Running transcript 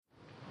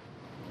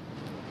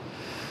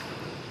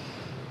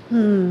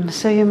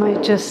So you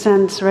might just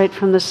sense right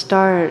from the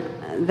start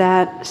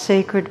that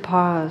sacred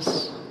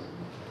pause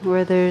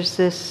where there's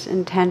this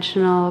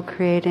intentional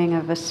creating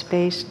of a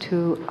space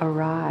to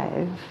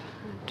arrive,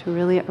 to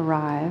really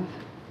arrive.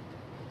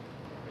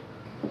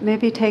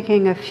 Maybe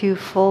taking a few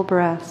full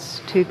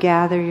breaths to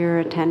gather your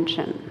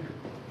attention,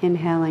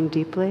 inhaling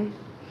deeply.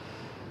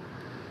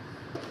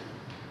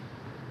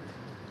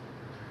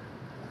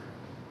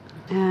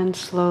 And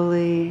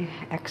slowly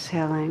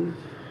exhaling.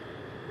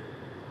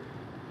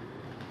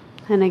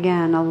 And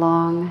again, a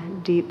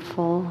long, deep,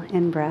 full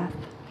in-breath.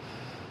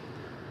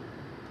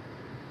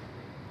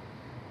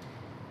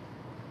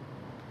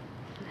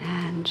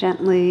 And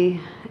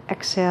gently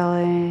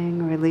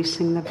exhaling,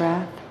 releasing the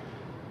breath.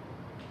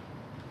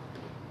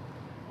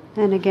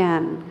 And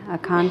again, a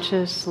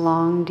conscious,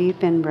 long,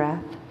 deep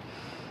in-breath.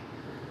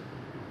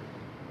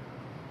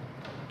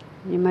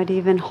 You might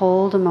even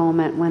hold a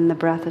moment when the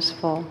breath is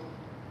full.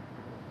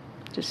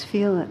 Just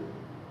feel it.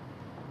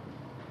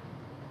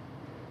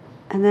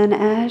 And then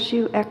as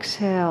you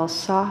exhale,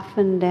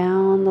 soften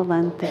down the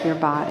length of your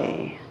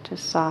body.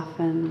 Just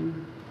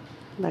soften,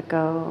 let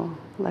go,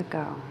 let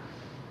go.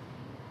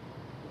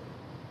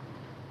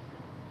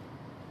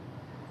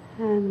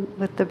 And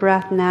with the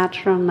breath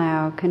natural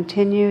now,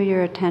 continue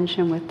your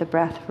attention with the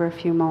breath for a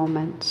few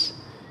moments.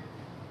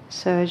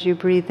 So as you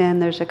breathe in,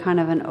 there's a kind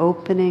of an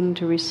opening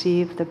to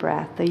receive the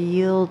breath, a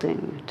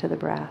yielding to the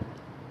breath.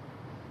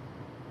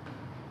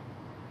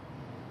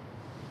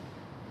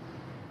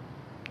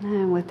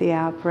 And with the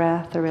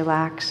out-breath, a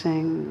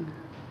relaxing,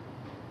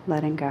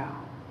 letting go.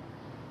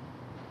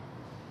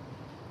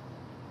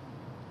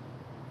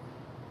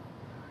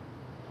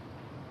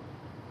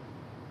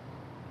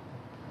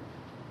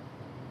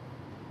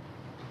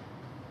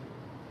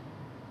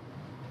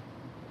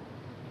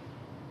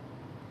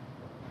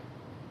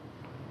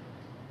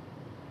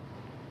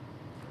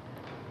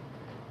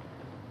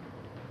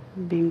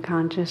 Being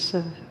conscious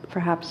of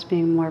perhaps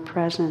being more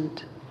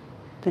present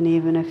than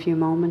even a few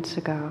moments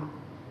ago.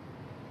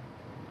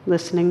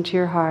 Listening to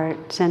your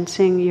heart,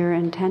 sensing your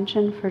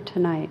intention for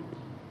tonight.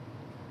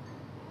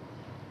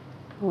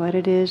 What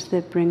it is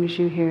that brings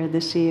you here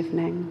this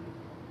evening.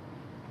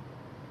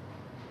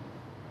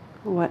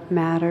 What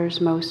matters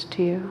most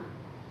to you.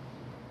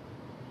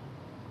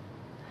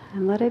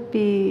 And let it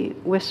be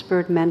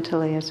whispered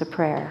mentally as a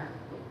prayer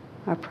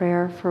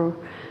for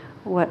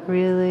what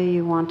really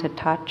you want to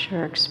touch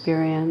or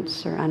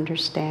experience or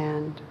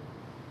understand.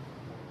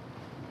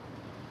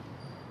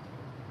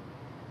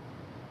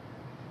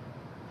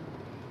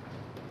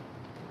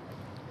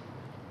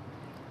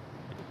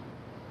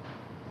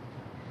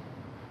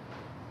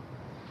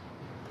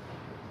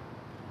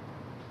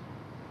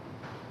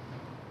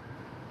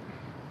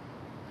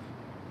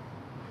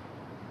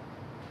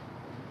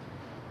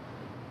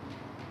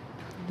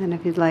 And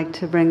if you'd like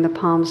to bring the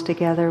palms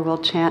together, we'll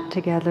chant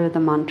together the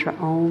mantra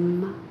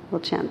Om.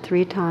 We'll chant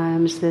 3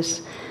 times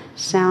this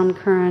sound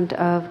current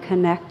of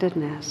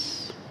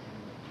connectedness.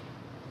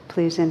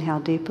 Please inhale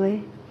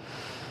deeply.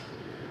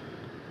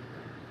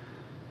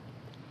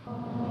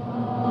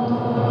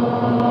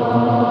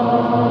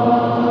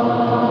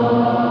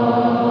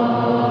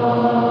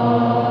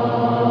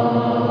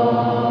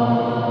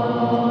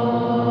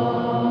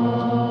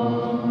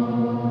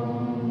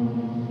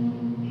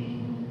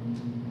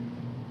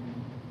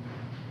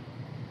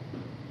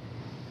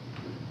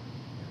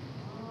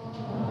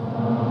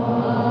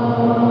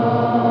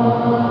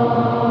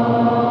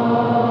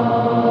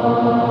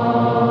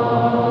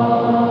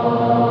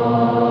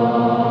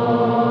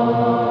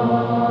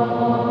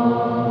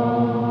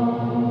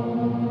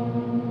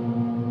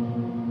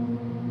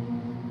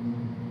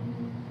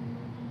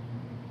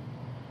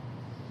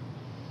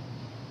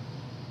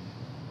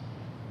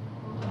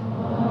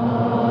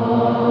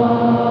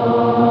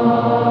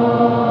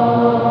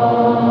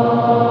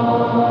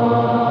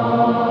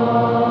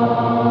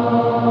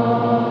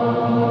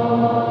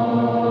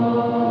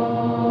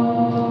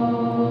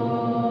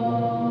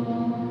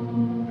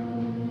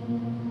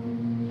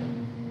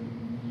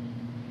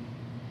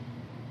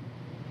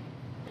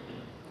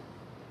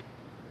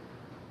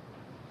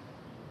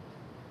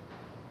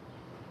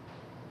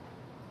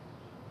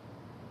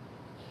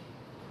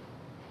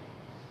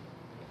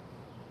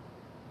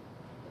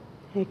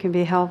 It can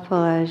be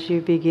helpful as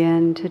you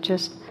begin to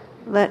just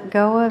let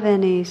go of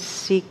any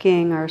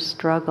seeking or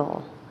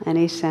struggle,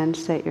 any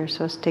sense that you're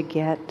supposed to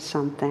get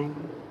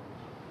something.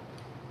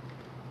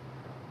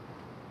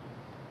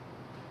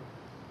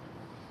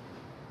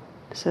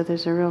 So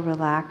there's a real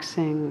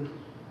relaxing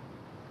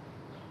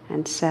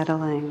and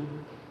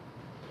settling.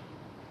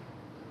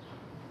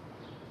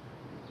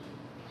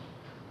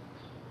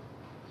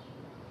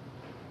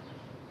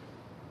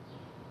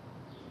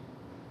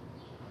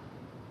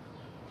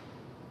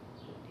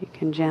 You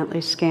can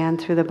gently scan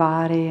through the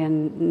body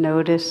and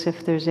notice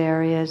if there's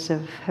areas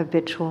of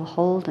habitual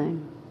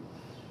holding.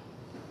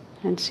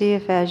 And see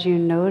if as you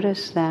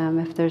notice them,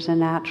 if there's a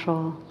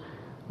natural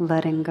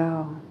letting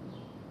go.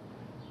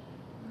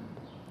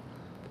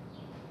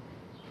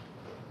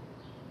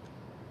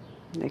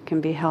 It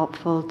can be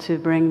helpful to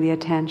bring the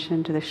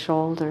attention to the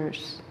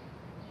shoulders.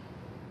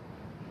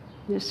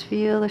 Just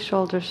feel the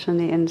shoulders from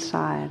the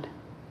inside.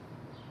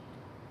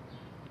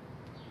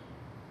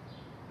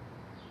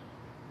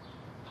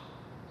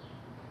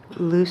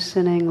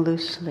 Loosening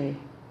loosely.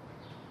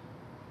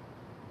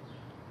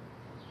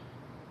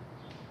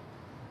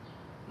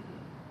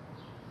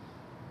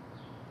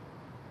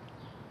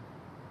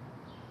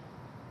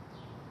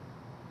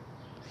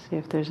 See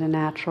if there's a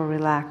natural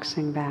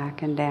relaxing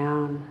back and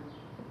down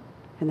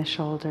in the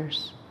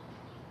shoulders.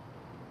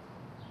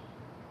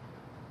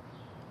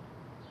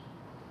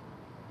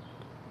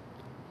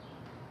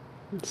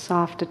 And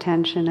soft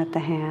attention at the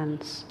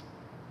hands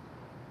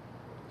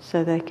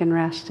so they can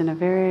rest in a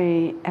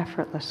very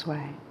effortless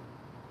way.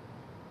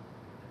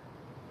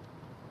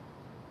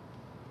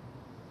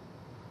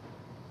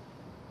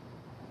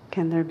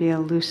 Can there be a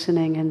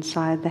loosening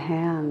inside the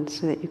hands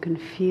so that you can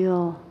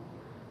feel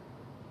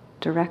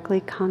directly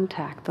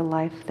contact the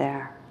life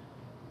there,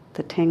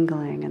 the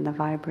tingling and the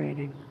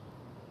vibrating?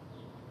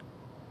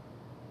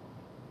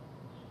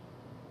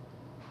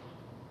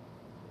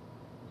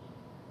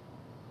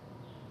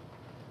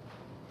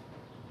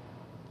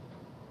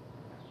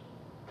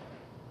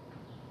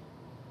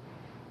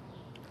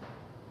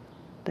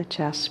 The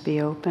chest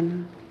be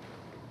open,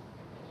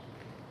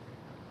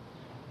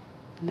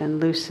 and then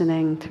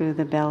loosening through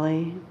the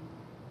belly.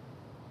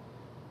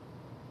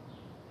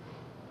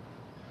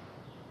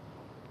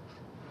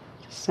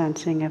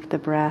 Sensing if the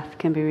breath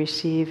can be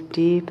received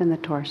deep in the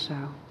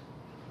torso.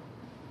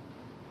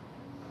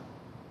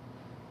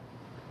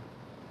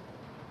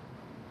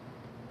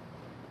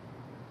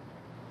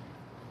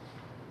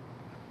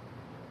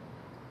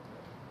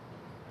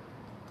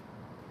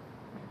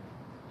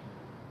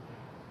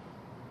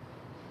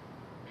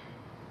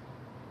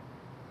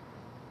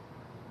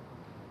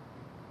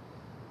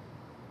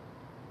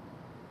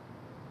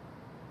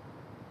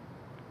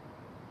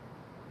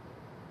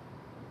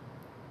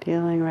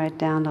 Feeling right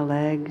down the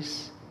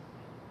legs.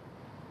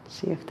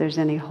 See if there's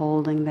any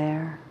holding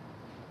there.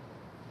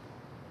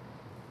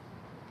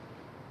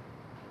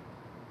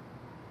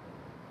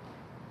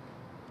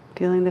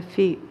 Feeling the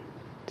feet,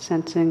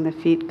 sensing the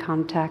feet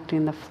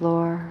contacting the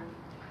floor.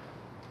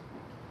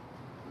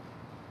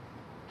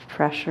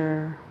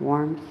 Pressure,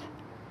 warmth.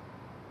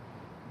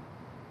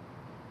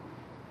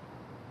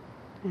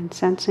 And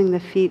sensing the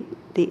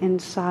feet, the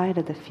inside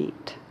of the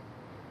feet.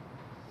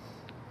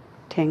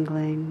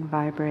 Tingling,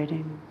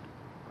 vibrating.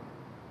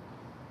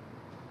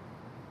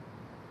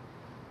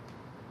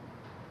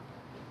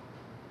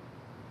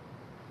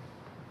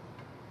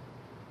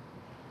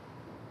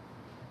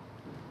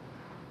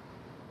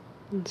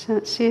 And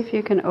so see if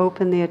you can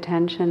open the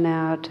attention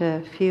now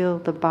to feel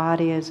the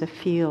body as a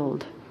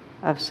field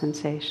of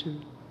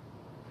sensation.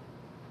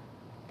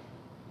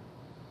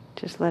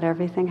 Just let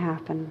everything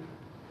happen.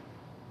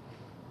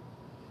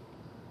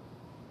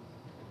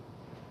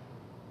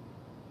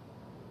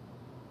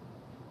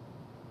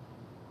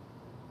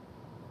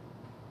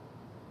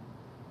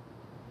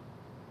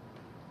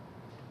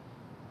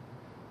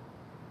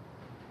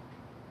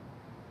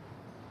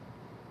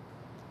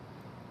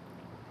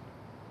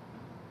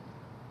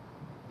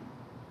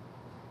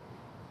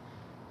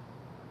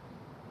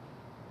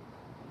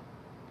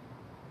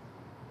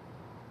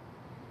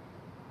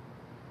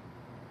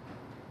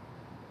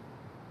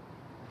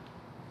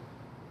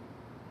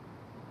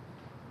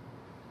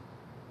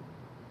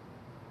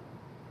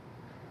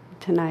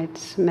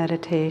 Tonight's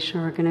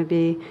meditation, we're going to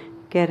be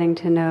getting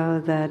to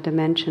know the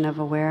dimension of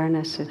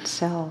awareness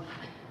itself.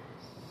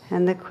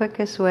 And the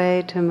quickest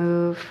way to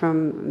move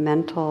from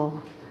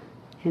mental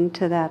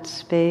into that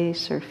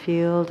space or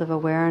field of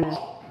awareness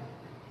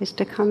is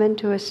to come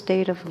into a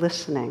state of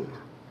listening.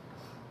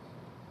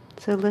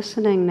 So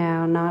listening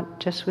now,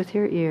 not just with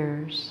your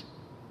ears,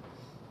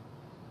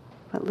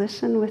 but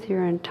listen with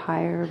your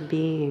entire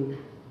being.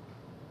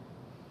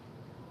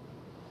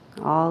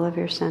 All of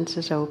your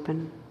senses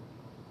open.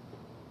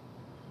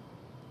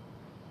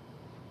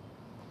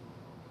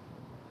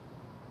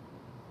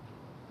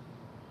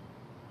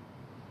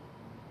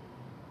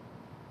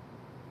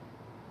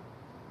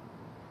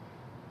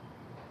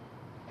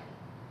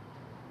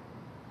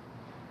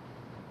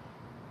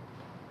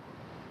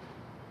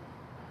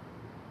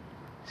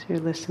 So you're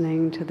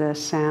listening to the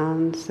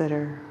sounds that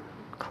are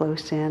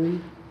close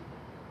in,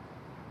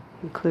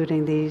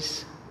 including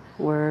these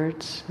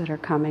words that are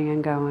coming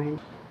and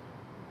going.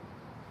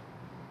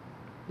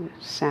 The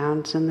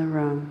sounds in the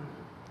room.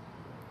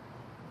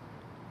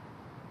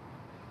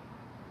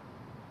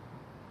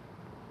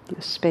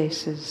 The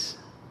spaces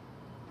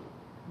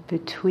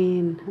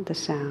between the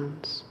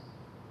sounds.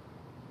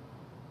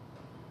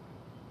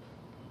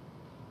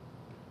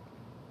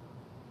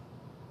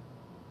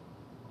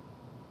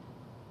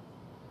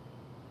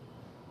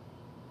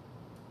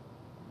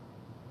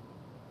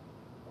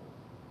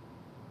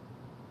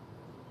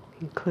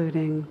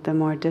 Including the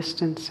more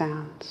distant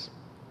sounds.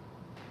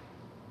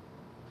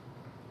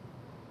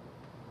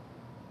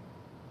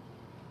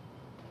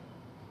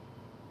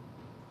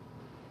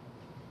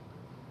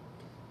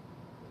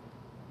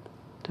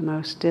 the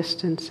most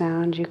distant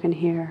sound you can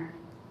hear.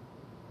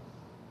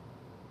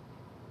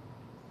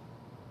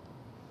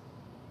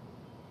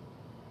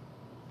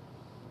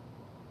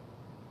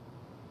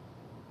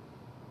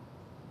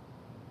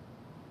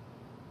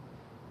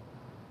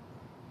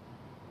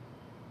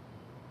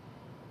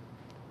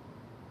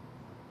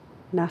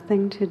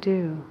 Nothing to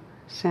do.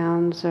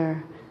 Sounds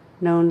are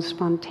known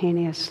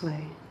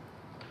spontaneously.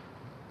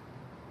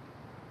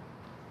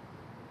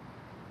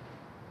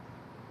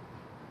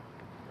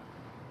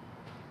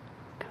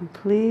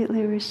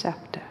 Completely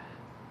receptive.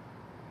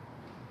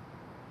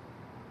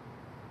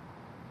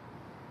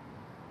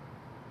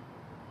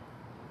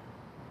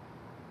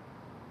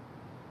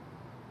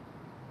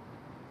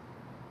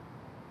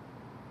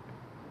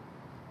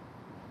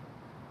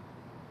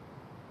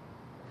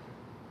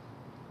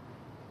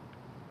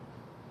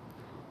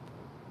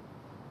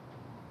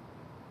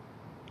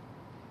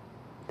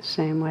 The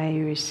same way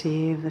you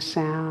receive the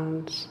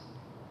sounds,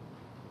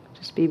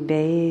 just be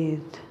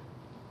bathed,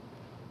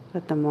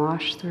 let them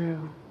wash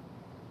through.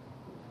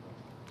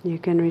 You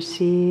can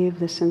receive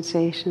the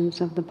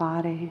sensations of the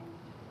body,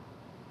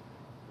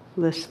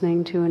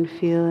 listening to and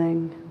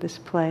feeling this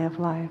play of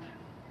life.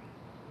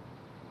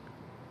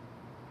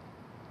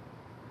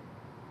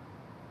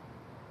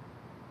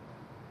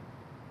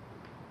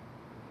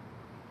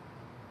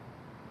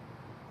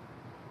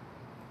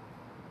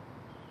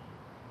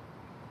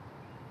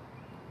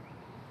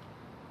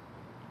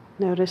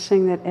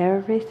 Noticing that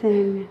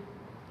everything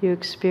you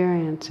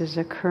experience is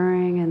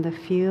occurring in the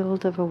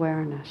field of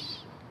awareness.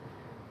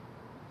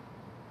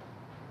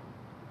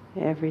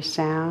 Every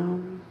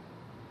sound,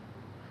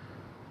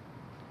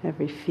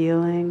 every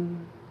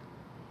feeling,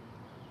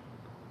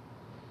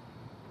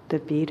 the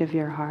beat of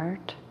your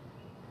heart,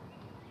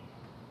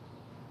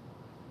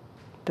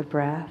 the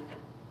breath,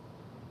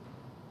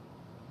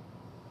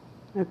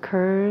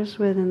 occurs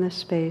within the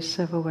space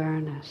of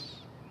awareness.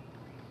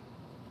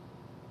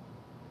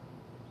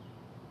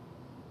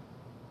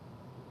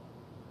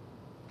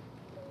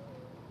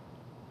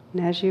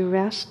 And as you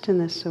rest in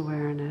this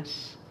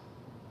awareness,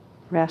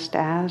 rest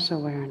as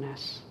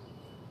awareness,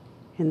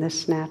 in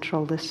this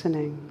natural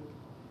listening,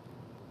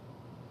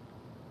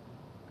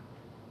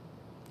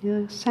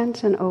 you'll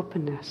sense an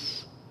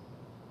openness.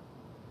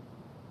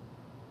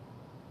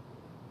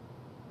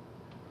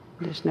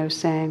 There's no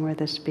saying where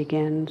this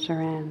begins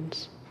or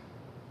ends.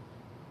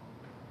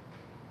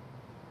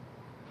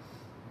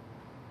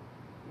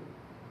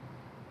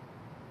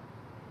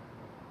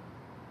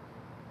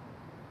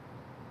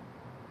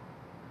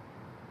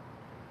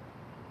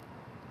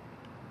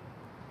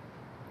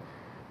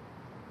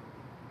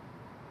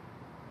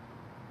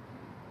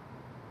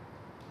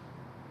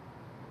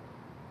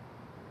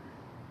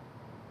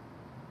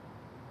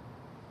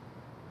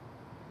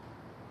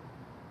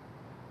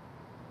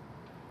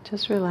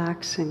 Just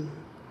relaxing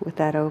with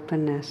that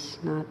openness,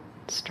 not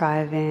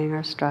striving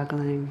or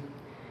struggling.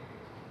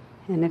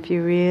 And if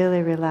you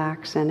really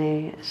relax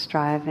any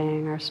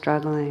striving or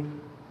struggling,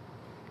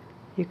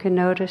 you can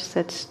notice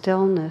that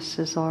stillness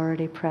is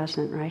already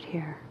present right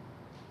here.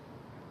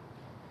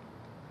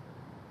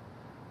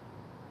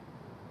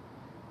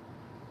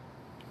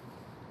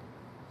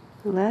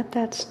 Let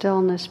that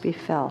stillness be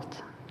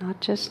felt, not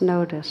just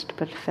noticed,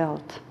 but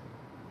felt.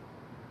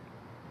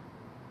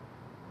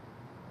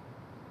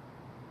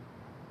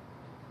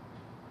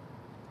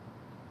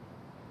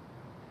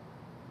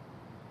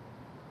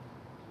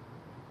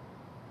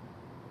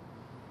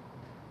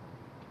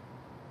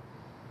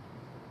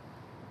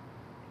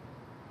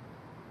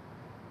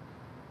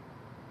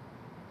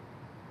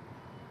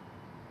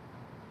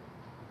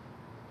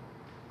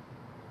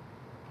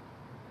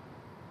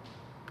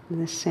 In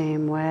the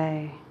same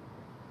way,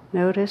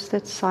 notice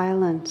that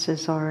silence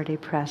is already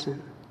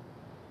present.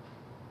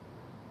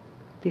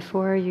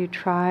 Before you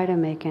try to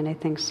make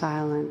anything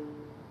silent,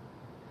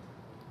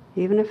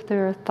 even if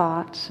there are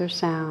thoughts or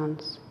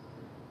sounds,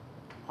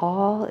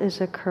 all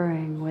is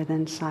occurring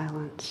within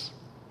silence.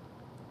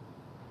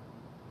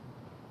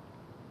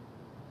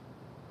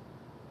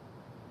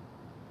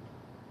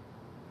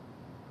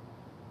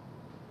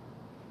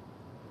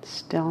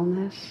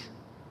 Stillness,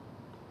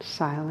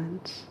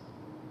 silence.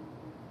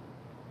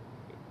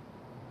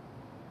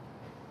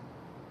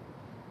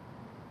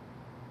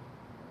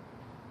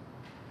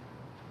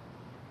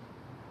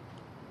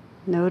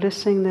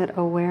 Noticing that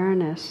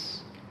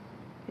awareness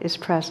is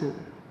present.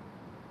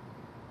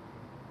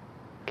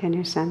 Can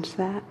you sense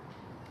that?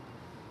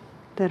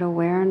 That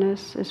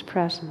awareness is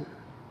present.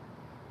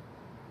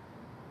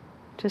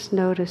 Just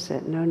notice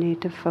it, no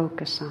need to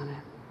focus on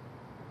it.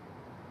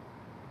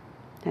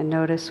 And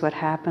notice what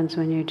happens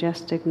when you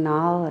just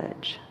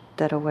acknowledge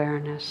that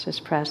awareness is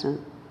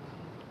present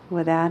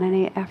without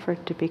any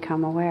effort to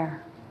become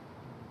aware.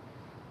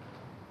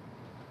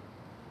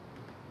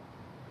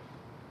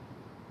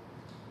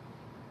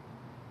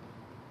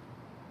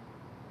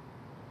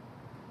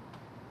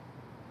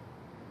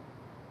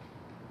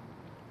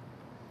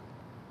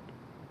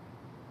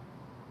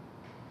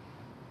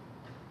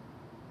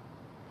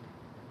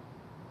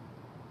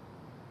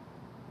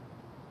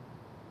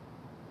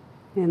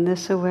 In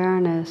this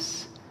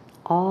awareness,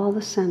 all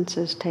the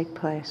senses take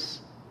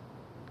place.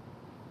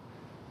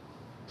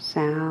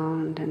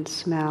 Sound and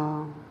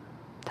smell,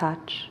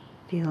 touch,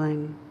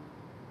 feeling,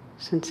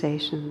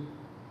 sensation.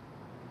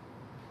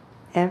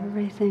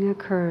 Everything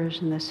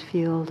occurs in this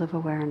field of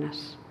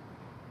awareness.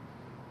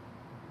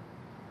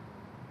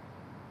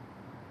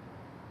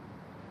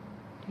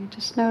 You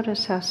just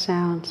notice how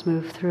sounds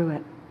move through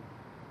it.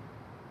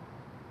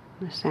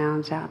 The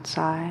sounds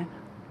outside.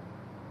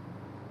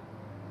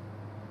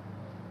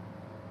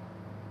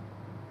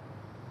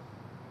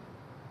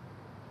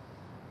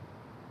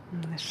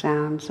 And the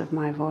sounds of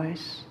my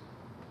voice.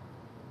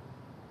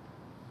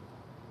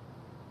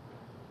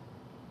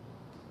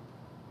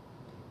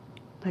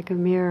 Like a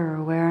mirror,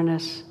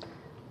 awareness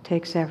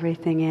takes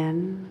everything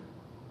in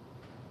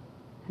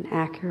and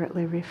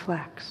accurately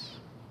reflects.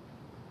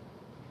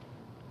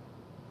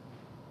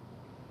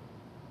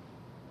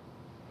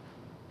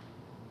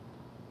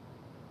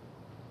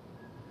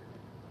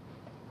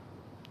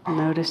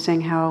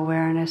 Noticing how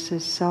awareness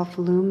is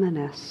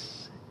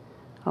self-luminous.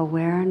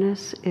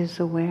 Awareness is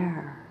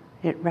aware.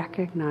 It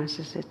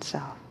recognizes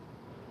itself.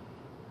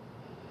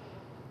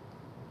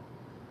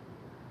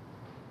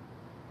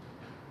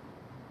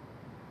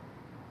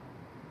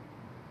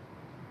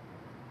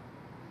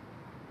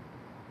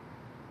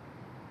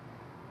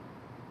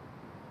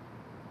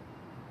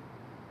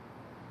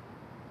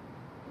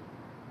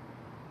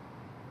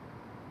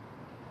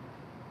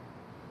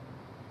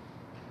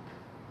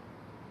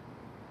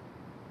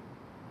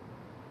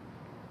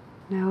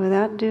 Now,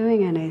 without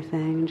doing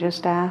anything,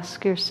 just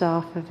ask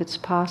yourself if it's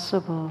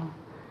possible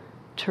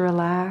to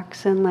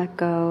relax and let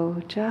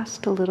go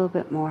just a little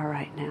bit more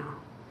right now.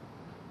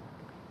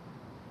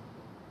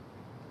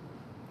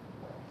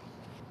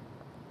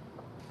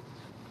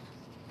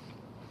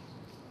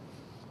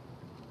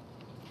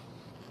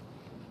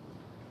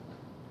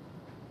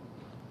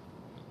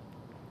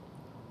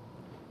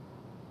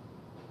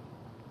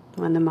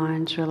 When the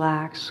mind's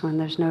relaxed, when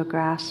there's no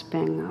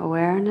grasping,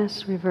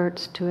 awareness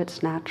reverts to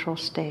its natural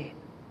state.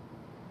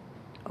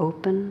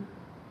 Open,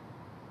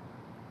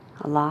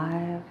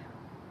 alive,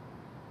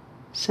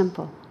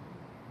 simple.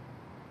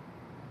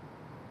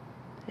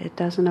 It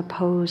doesn't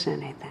oppose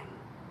anything.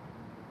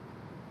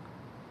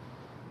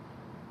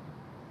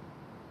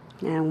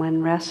 And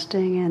when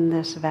resting in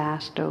this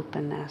vast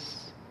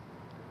openness,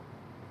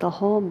 the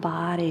whole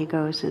body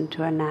goes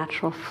into a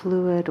natural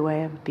fluid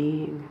way of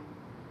being.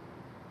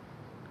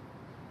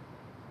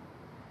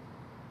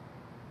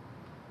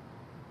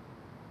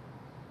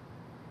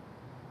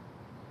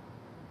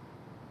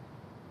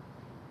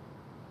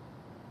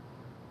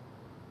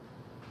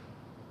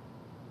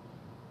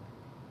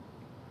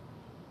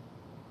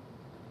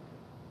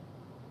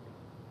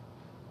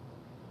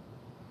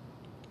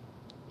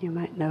 You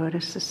might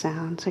notice the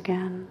sounds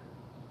again.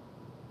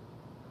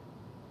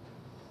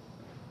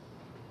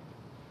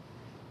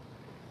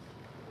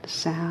 The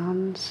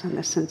sounds and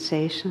the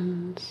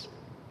sensations.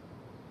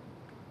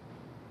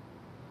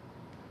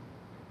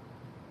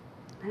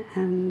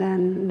 And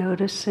then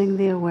noticing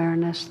the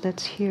awareness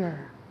that's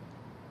here.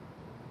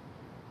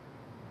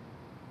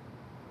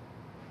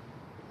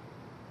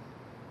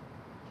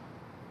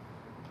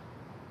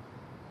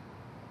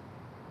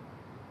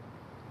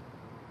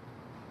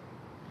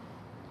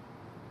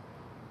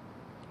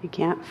 You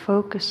can't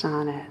focus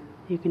on it.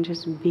 You can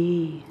just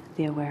be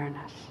the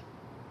awareness.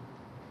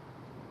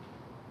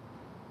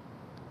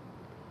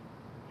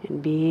 In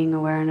being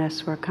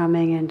awareness, we're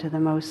coming into the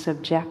most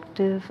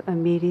subjective,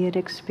 immediate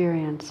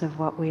experience of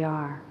what we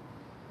are.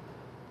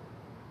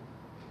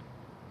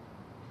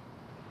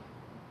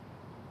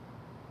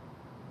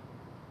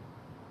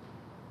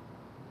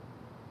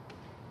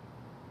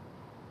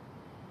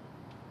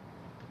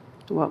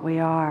 What we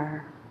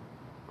are,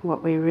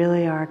 what we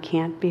really are,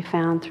 can't be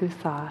found through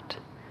thought.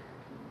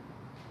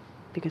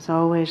 Because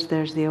always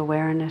there's the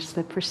awareness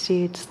that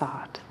precedes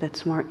thought,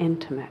 that's more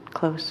intimate,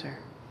 closer.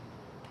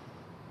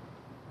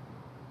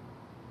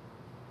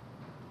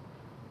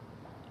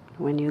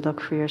 When you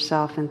look for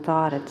yourself in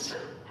thought, it's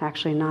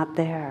actually not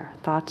there.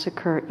 Thoughts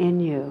occur in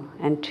you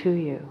and to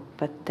you,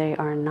 but they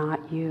are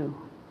not you.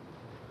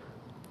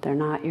 They're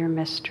not your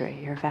mystery,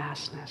 your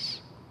vastness.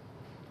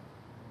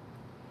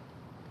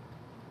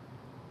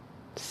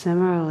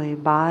 Similarly,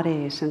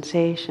 body,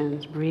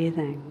 sensations,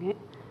 breathing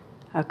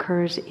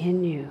occurs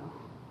in you,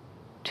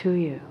 to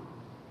you.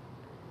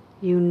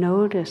 You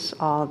notice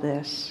all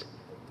this,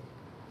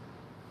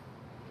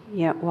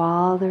 yet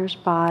while there's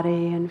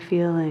body and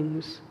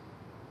feelings,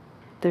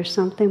 there's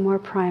something more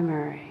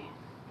primary.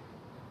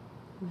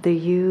 The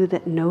you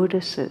that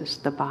notices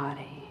the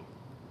body,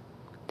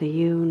 the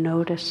you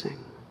noticing.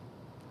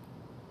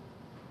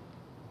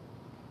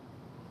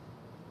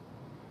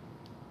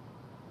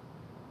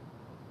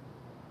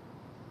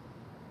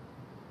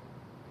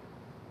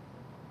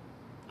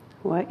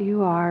 What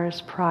you are is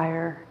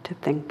prior to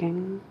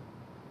thinking,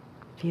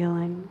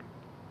 feeling.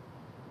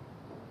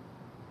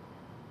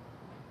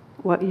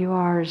 What you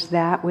are is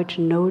that which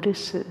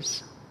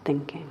notices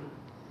thinking,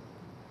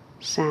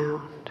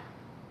 sound,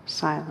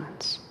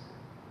 silence.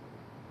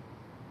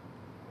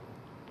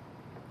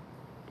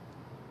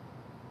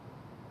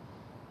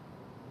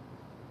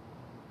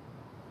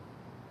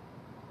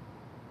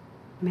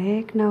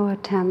 Make no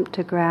attempt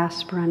to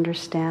grasp or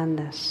understand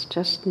this.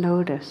 Just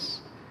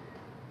notice.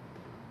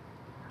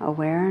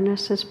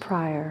 Awareness is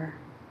prior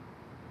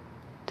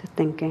to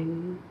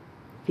thinking,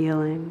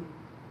 feeling.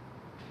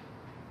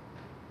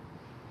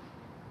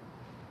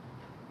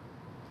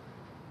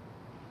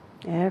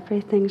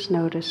 Everything's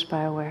noticed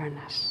by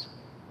awareness.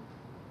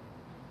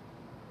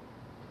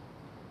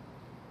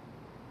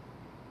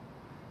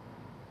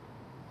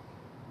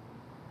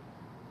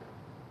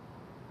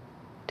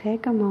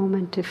 Take a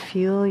moment to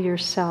feel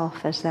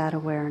yourself as that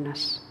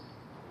awareness.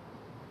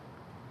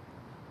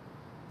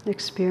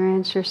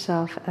 Experience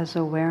yourself as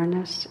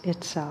awareness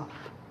itself.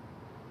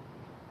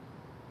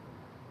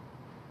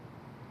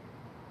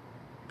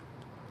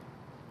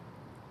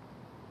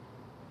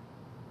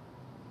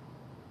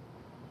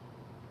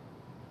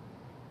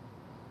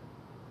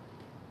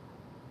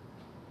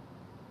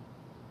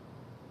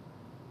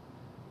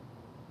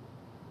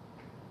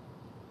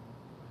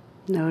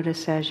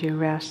 Notice as you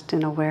rest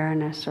in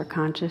awareness or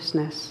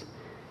consciousness,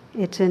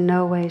 it's in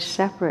no way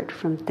separate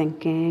from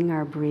thinking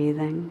or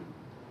breathing.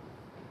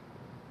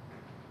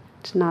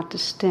 It's not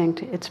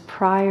distinct, it's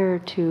prior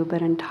to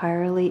but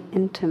entirely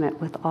intimate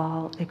with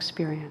all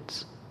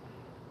experience.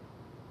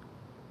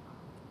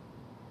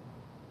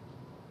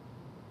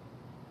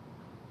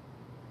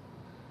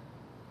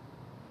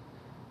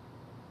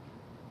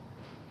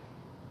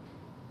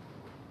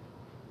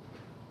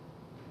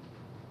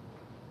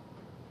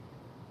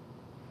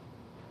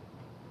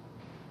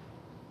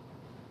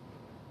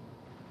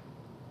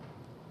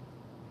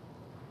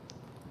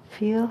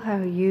 Feel how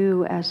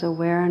you as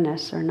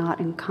awareness are not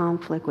in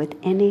conflict with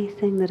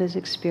anything that is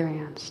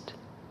experienced,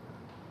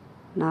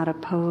 not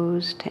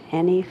opposed to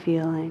any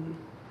feeling,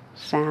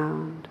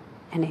 sound,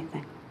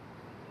 anything.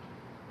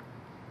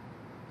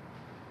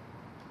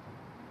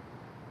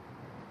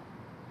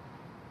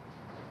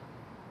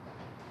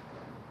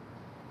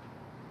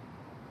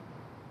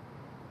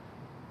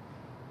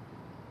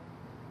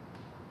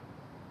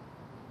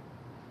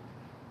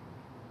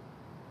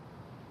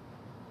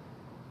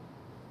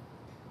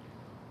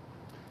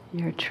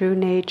 Your true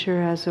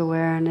nature as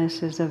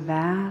awareness is a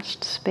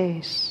vast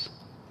space,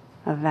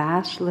 a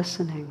vast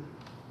listening,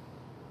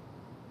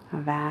 a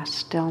vast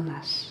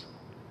stillness.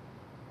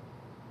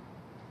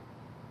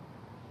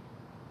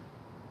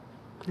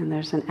 And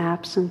there's an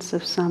absence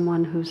of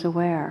someone who's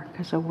aware,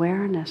 because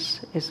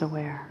awareness is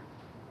aware.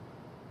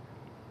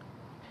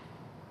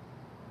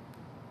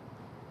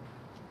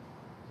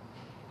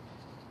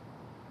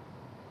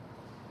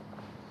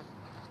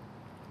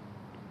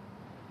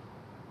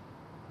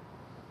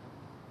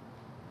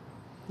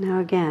 Now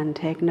again,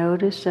 take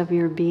notice of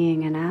your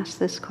being and ask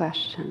this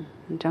question.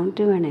 And don't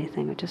do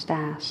anything, but just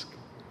ask.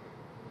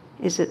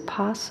 Is it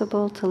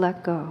possible to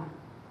let go,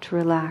 to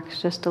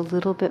relax just a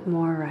little bit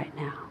more right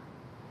now?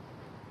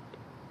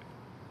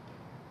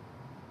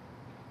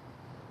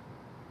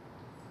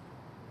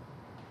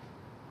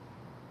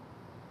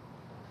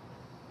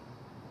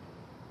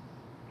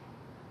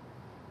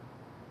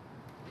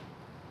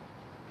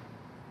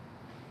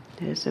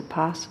 Is it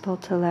possible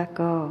to let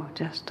go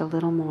just a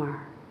little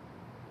more?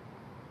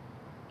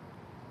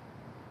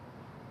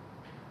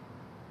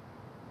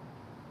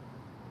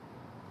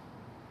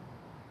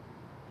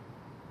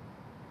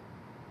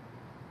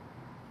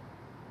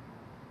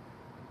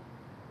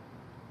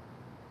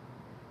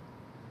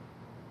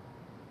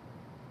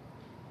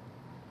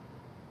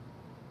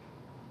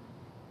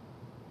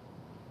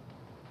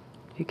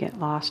 If you get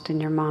lost in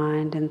your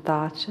mind and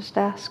thoughts, just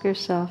ask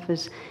yourself,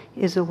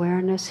 is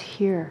awareness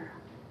here?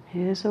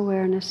 Is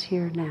awareness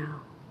here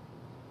now?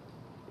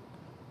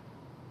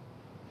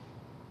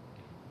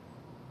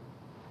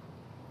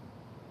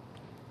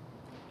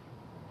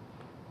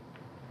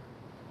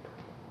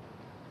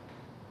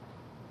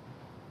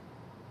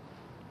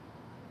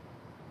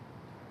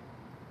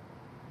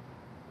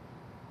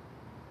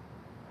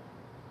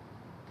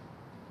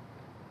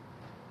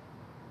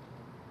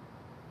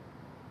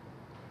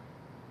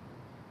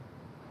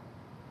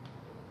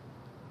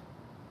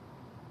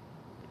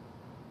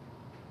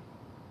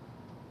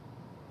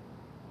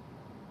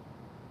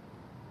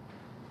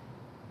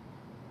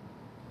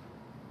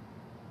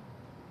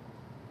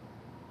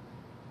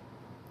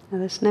 Now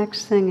this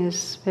next thing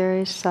is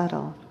very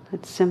subtle.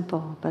 It's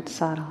simple but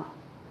subtle.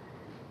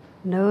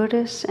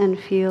 Notice and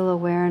feel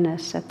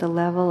awareness at the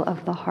level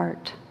of the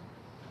heart.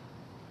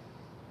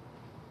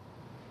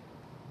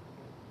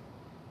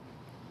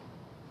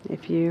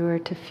 If you were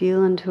to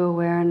feel into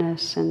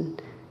awareness and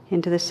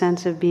into the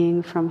sense of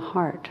being from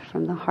heart,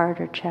 from the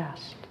heart or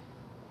chest,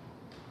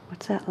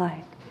 what's that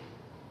like?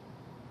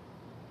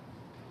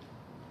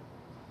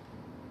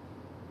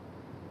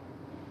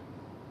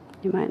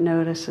 You might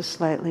notice a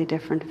slightly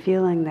different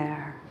feeling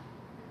there,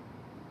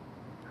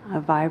 a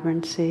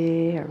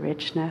vibrancy, a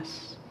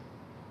richness,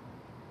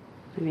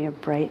 maybe a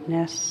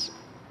brightness,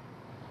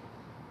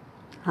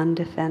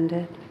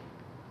 undefended.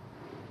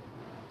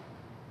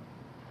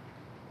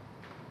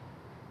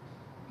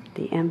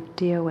 The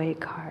empty,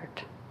 awake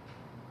heart.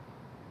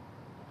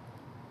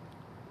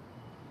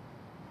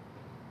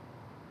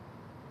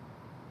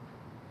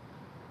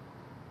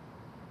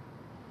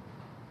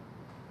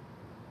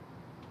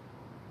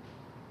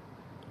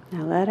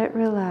 Now let it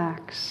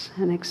relax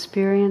and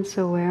experience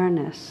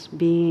awareness,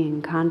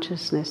 being,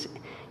 consciousness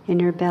in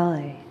your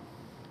belly.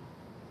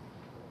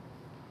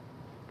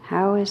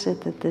 How is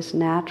it that this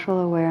natural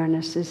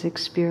awareness is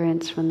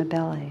experienced from the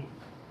belly?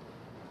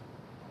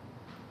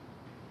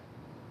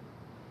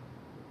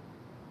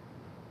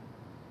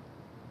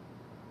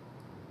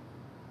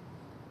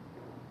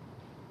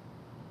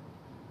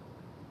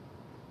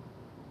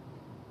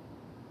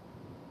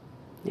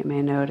 You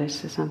may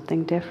notice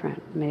something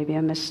different, maybe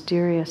a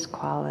mysterious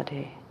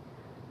quality,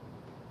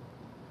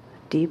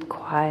 deep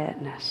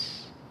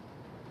quietness,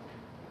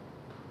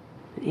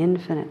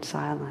 infinite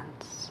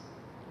silence,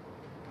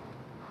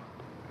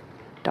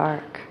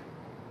 dark,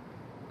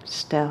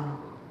 still.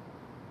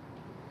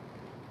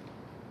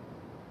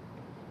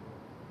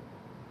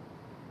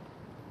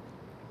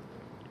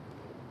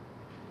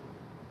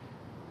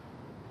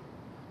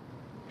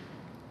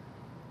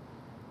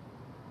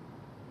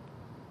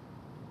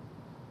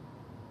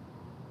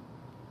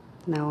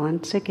 Now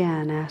once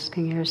again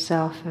asking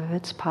yourself if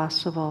it's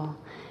possible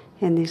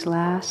in these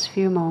last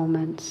few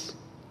moments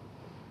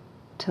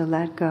to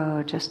let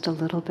go just a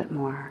little bit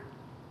more,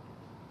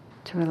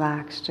 to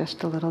relax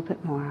just a little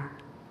bit more.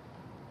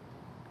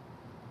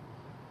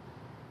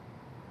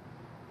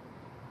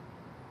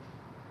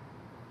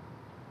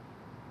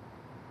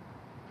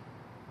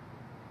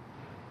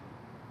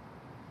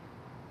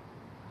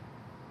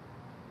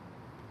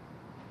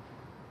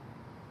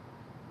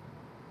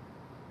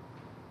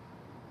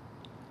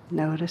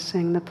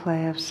 Noticing the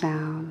play of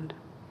sound,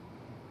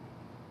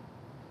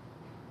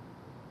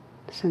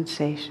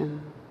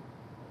 sensation,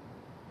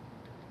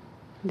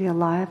 the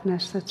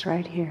aliveness that's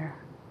right here.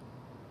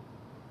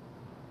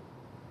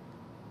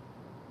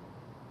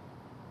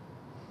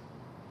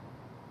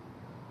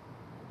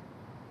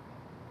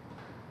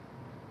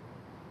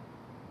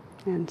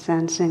 And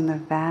sensing the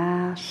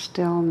vast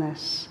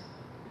stillness,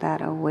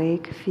 that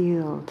awake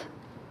field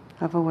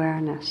of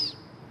awareness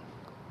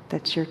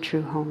that's your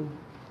true home.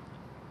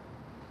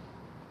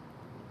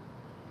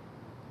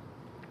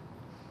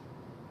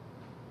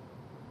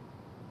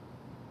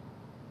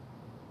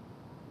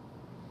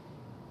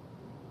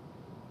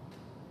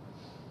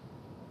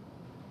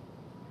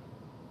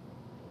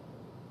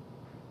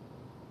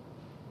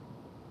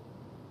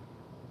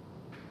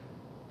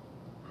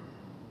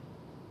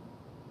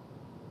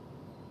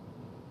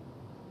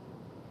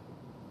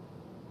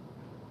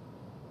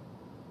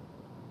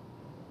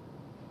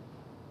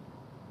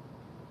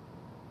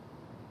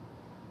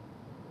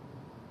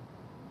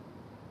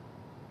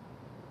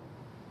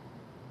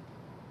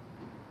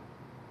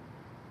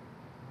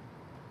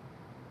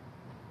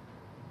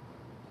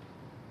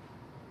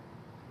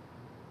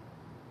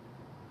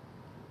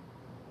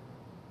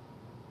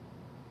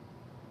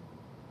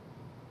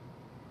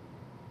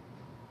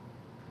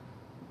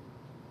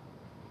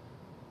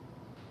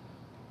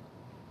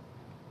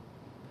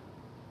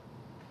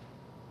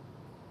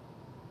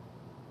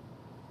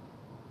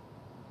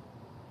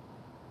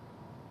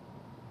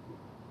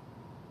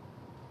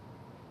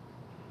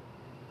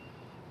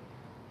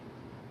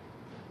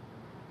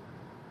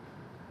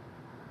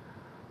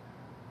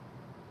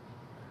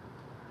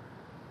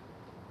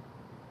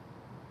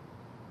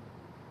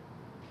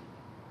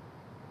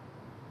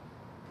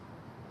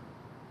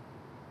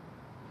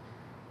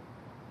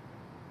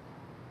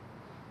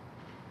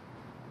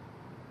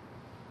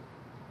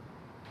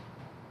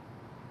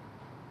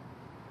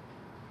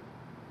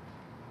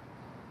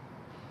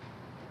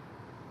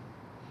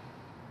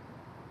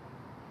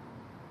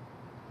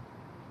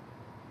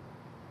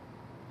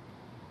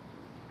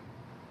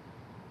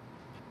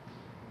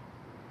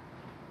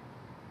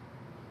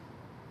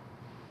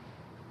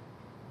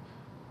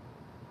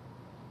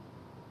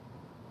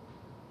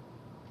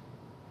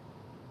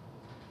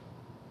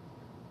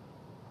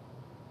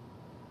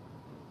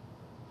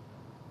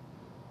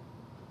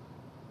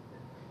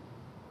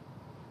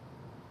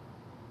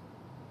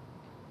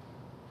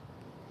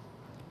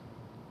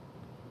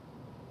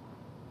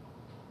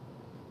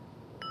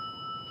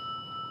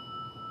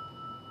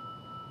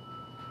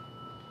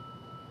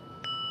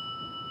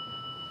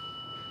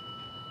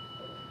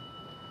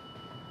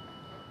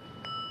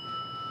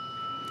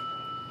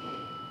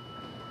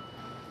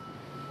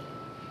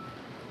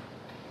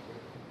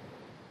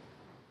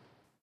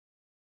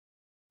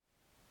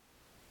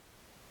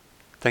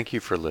 Thank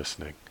you for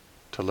listening.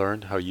 To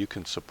learn how you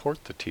can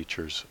support the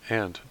teachers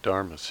and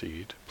Dharma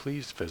Seed,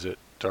 please visit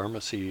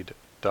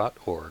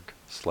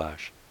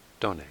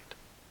dharmaseed.org/donate.